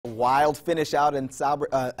wild finish out in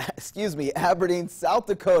Aberdeen, South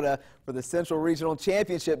Dakota for the Central Regional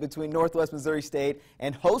Championship between Northwest Missouri State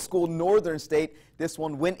and host school Northern State. This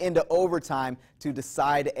one went into overtime to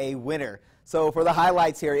decide a winner. So for the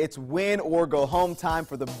highlights here, it's win or go home time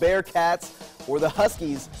for the Bearcats or the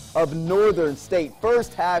Huskies of Northern State.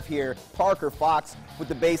 First half here, Parker Fox with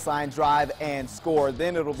the baseline drive and score.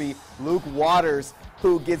 Then it'll be Luke Waters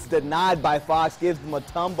who gets denied by Fox, gives him a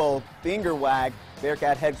tumble finger wag.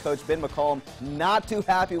 Bearcat head coach Ben McCollum not too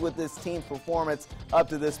happy with this team's performance up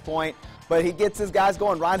to this point, but he gets his guys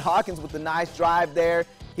going. Ryan Hawkins with the nice drive there.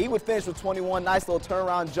 He would finish with 21, nice little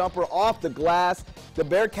turnaround jumper off the glass. The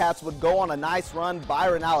Bearcats would go on a nice run.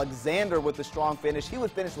 Byron Alexander with the strong finish. He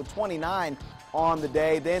would finish with 29 on the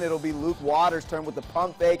day. Then it'll be Luke Waters' turn with the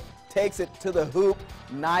pump fake, takes it to the hoop.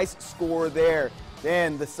 Nice score there.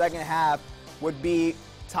 Then the second half would be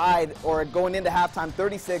tied, or going into halftime,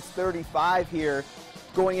 36-35 here,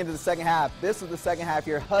 going into the second half. This is the second half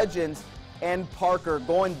here. Hudgens and Parker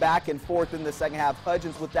going back and forth in the second half.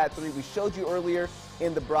 Hudgens with that three we showed you earlier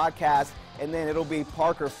in the broadcast, and then it'll be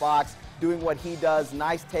Parker Fox doing what he does.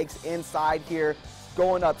 Nice takes inside here,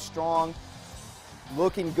 going up strong,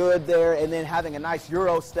 looking good there, and then having a nice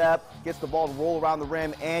Euro step, gets the ball to roll around the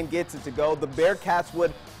rim and gets it to go. The Bearcats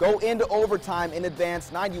would go into overtime in advance,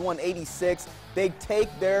 91-86. They take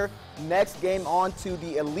their next game on to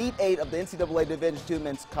the Elite Eight of the NCAA Division II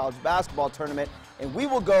Men's College Basketball Tournament, and we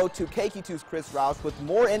will go to KQ2's Chris Roush with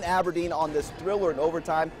more in Aberdeen on this thriller in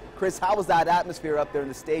overtime. Chris, how was that atmosphere up there in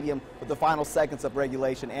the stadium with the final seconds of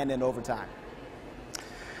regulation and in overtime?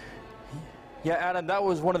 Yeah, Adam, that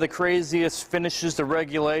was one of the craziest finishes to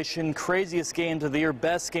regulation, craziest games of the year,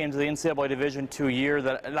 best games of the NCAA Division II year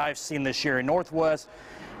that I've seen this year. In Northwest,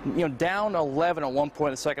 down 11 at one point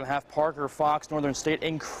in the second half. Parker Fox, Northern State,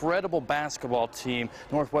 incredible basketball team.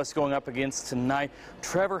 Northwest going up against tonight.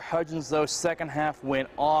 Trevor Hudgens, though, second half went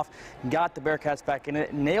off, got the Bearcats back in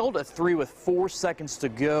it, nailed a three with 4 seconds to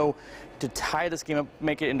go to tie this game up,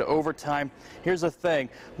 make it into overtime. Here's the thing,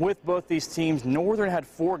 with both these teams, Northern had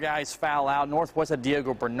 4 guys foul out. Northwest had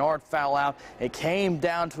Diego Bernard foul out. It came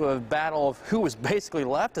down to a battle of who was basically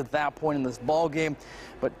left at that point in this ball game,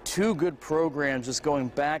 but 2 good programs just going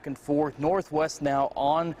back and forth. Northwest now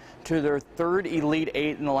on to their 3rd Elite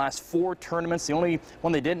Eight in the last 4 tournaments. The only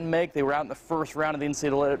one they didn't make, they were out in the first round of the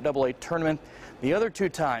NCAA tournament. The other 2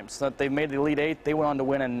 times that they made the Elite Eight, they went on to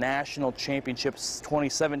win a national championship,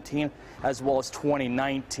 2017 as well as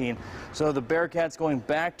 2019. So the Bearcats going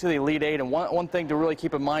back to the Elite Eight. And one thing to really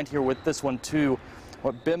keep in mind here with this one too,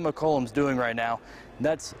 what Ben McCollum's doing right now,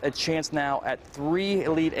 that's a chance now at 3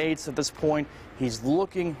 Elite Eights at this point. He's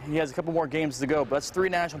looking, he has a couple more games to go, but that's 3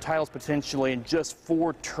 national titles potentially in just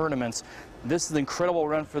 4 tournaments. This is an incredible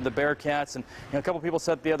run for the Bearcats, and a couple people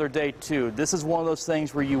said the other day too, this is one of those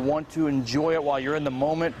things where you want to enjoy it while you're in the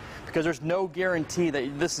moment, because there's no guarantee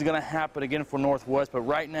that this is going to happen again for Northwest. But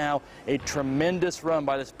right now, a tremendous run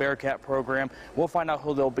by this Bearcat program. We'll find out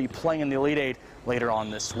who they'll be playing in the Elite Eight later on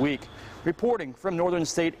this week. Reporting from Northern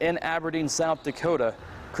State in Aberdeen, South Dakota,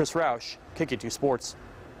 Chris Roush, KQ2 Sports.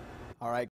 All right.